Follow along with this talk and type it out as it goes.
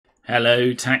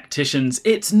Hello tacticians,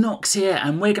 it's Nox here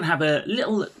and we're going to have a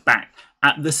little look back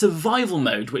at the survival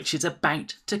mode which is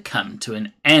about to come to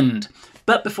an end.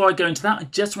 But before I go into that, I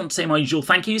just want to say my usual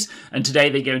thank yous, and today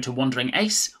they go to Wandering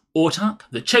Ace, Autark,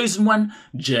 The Chosen One,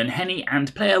 Jern Henny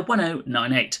and Player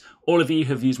 1098. All of you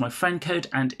have used my friend code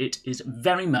and it is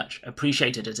very much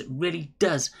appreciated as it really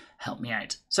does help me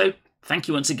out. So thank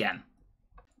you once again.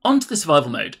 On to the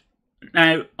survival mode.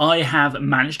 Now, I have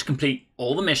managed to complete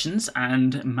all the missions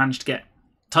and managed to get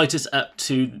Titus up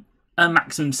to a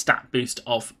maximum stat boost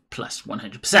of plus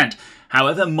 100%.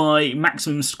 However, my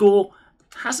maximum score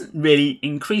hasn't really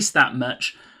increased that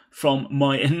much from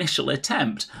my initial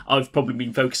attempt. I've probably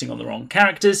been focusing on the wrong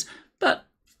characters, but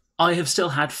I have still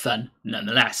had fun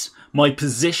nonetheless. My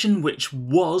position, which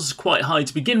was quite high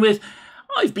to begin with,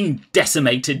 I've been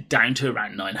decimated down to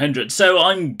around 900, so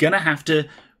I'm gonna have to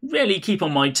really keep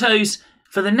on my toes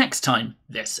for the next time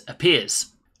this appears.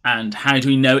 And how do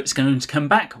we know it's going to come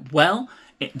back? Well,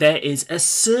 there is a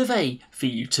survey for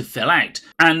you to fill out,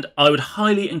 and I would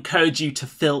highly encourage you to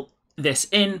fill this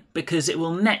in because it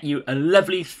will net you a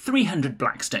lovely 300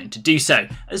 Blackstone to do so,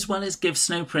 as well as give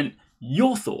Snowprint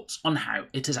your thoughts on how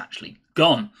it has actually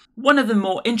gone. One of the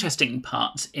more interesting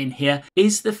parts in here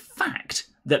is the fact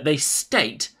that they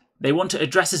state they want to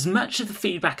address as much of the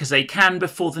feedback as they can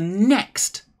before the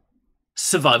next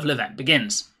survival event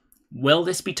begins. Will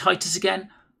this be Titus again?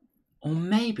 Or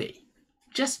maybe,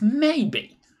 just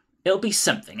maybe, it'll be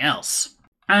something else.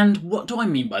 And what do I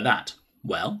mean by that?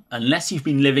 Well, unless you've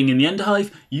been living in the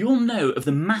Underhive, you'll know of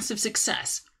the massive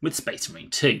success with Space Marine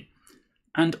 2.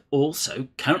 And also,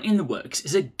 currently in the works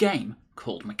is a game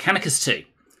called Mechanicus 2.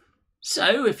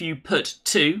 So if you put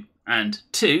 2 and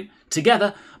 2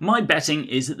 together, my betting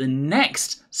is that the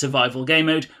next survival game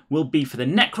mode will be for the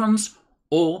Necrons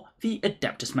or the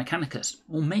Adeptus Mechanicus,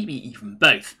 or maybe even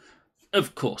both.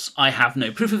 Of course, I have no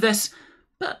proof of this,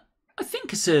 but I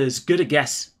think it's as good a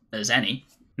guess as any.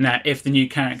 Now, if the new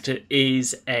character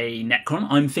is a Necron,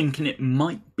 I'm thinking it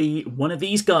might be one of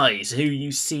these guys who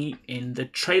you see in the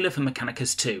trailer for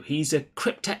Mechanicus 2. He's a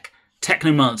Cryptek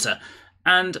Technomancer,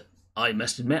 and I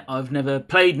must admit I've never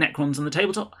played Necrons on the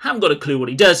tabletop, haven't got a clue what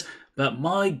he does, but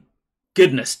my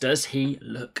goodness does he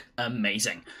look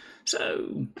amazing.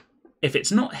 So if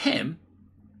it's not him,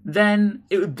 then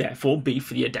it would therefore be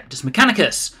for the Adeptus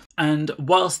Mechanicus. And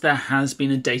whilst there has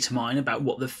been a data mine about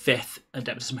what the 5th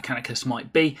Adeptus Mechanicus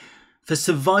might be, for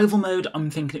survival mode I'm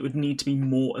thinking it would need to be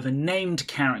more of a named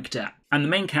character. And the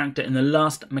main character in the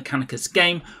last Mechanicus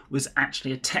game was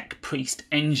actually a Tech Priest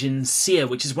Engine Seer,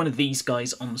 which is one of these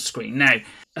guys on the screen now.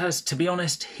 As to be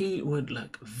honest, he would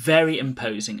look very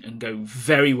imposing and go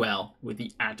very well with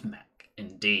the AdMech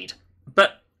indeed.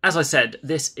 But as I said,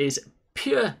 this is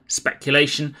pure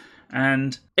speculation,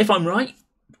 and if I'm right,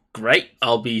 great,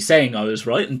 I'll be saying I was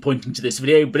right and pointing to this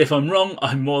video, but if I'm wrong,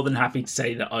 I'm more than happy to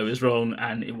say that I was wrong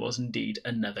and it was indeed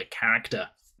another character.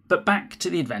 But back to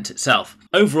the event itself.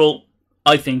 Overall,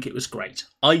 I think it was great.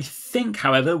 I think,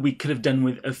 however, we could have done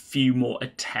with a few more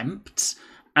attempts,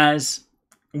 as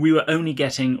we were only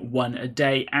getting one a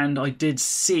day, and I did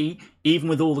see, even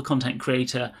with all the content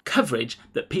creator coverage,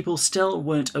 that people still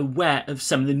weren't aware of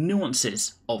some of the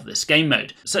nuances of this game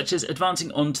mode, such as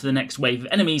advancing on to the next wave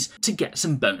of enemies to get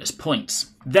some bonus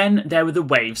points. Then there were the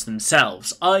waves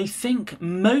themselves. I think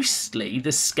mostly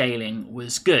the scaling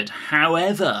was good.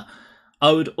 However,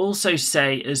 I would also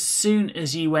say as soon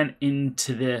as you went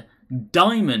into the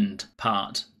diamond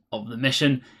part of the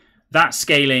mission, that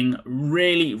scaling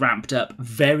really ramped up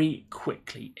very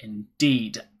quickly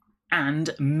indeed.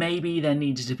 And maybe there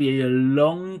needed to be a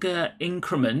longer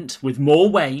increment with more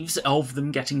waves of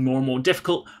them getting more and more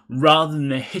difficult rather than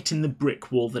the hitting the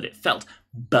brick wall that it felt.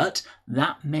 But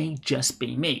that may just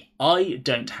be me. I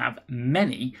don't have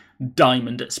many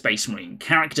Diamond Space Marine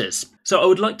characters. So I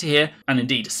would like to hear, and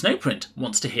indeed Snowprint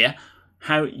wants to hear,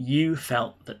 how you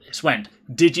felt that this went.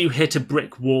 Did you hit a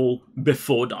brick wall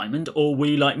before Diamond, or were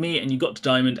you like me and you got to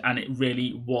Diamond and it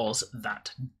really was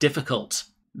that difficult?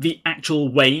 The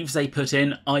actual waves they put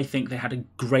in, I think they had a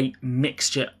great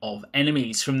mixture of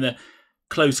enemies, from the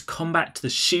close combat to the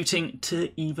shooting to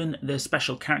even the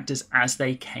special characters as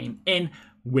they came in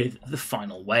with the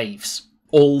final waves.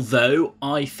 Although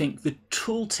I think the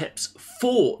tooltips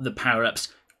for the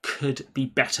power-ups could be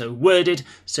better worded,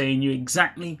 so you knew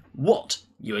exactly what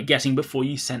you were getting before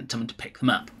you sent someone to pick them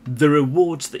up. The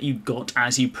rewards that you got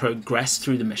as you progressed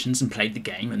through the missions and played the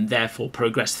game, and therefore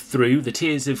progressed through the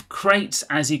tiers of crates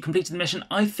as you completed the mission,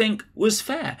 I think was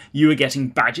fair. You were getting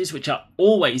badges, which are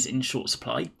always in short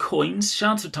supply, coins,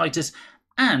 shards for Titus,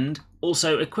 and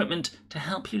also equipment to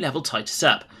help you level Titus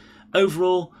up.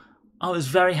 Overall, I was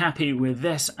very happy with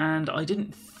this, and I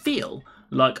didn't feel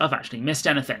like I've actually missed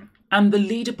anything. And the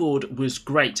leaderboard was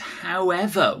great.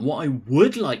 However, what I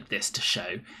would like this to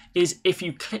show is if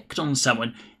you clicked on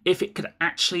someone, if it could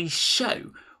actually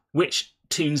show which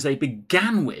tunes they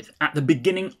began with at the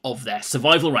beginning of their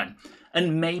survival run,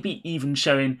 and maybe even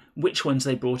showing which ones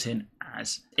they brought in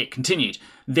as it continued.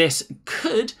 This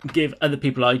could give other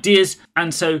people ideas,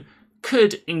 and so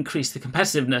could increase the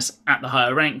competitiveness at the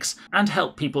higher ranks and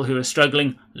help people who are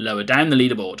struggling lower down the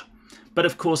leaderboard. But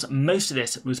of course, most of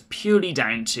this was purely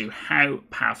down to how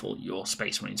powerful your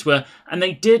Space Marines were, and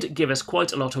they did give us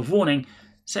quite a lot of warning,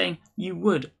 saying you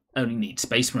would only need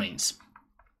Space Marines.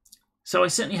 So I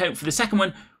certainly hope for the second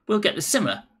one we'll get the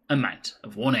similar amount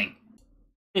of warning.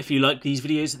 If you like these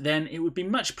videos, then it would be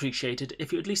much appreciated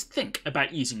if you at least think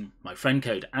about using my friend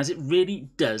code, as it really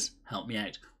does help me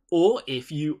out. Or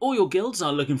if you or your guilds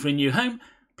are looking for a new home,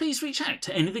 please reach out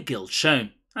to any of the guilds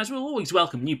shown, as we'll always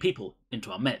welcome new people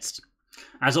into our midst.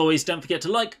 As always, don't forget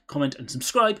to like, comment and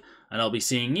subscribe, and I'll be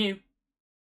seeing you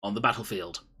on the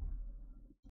battlefield.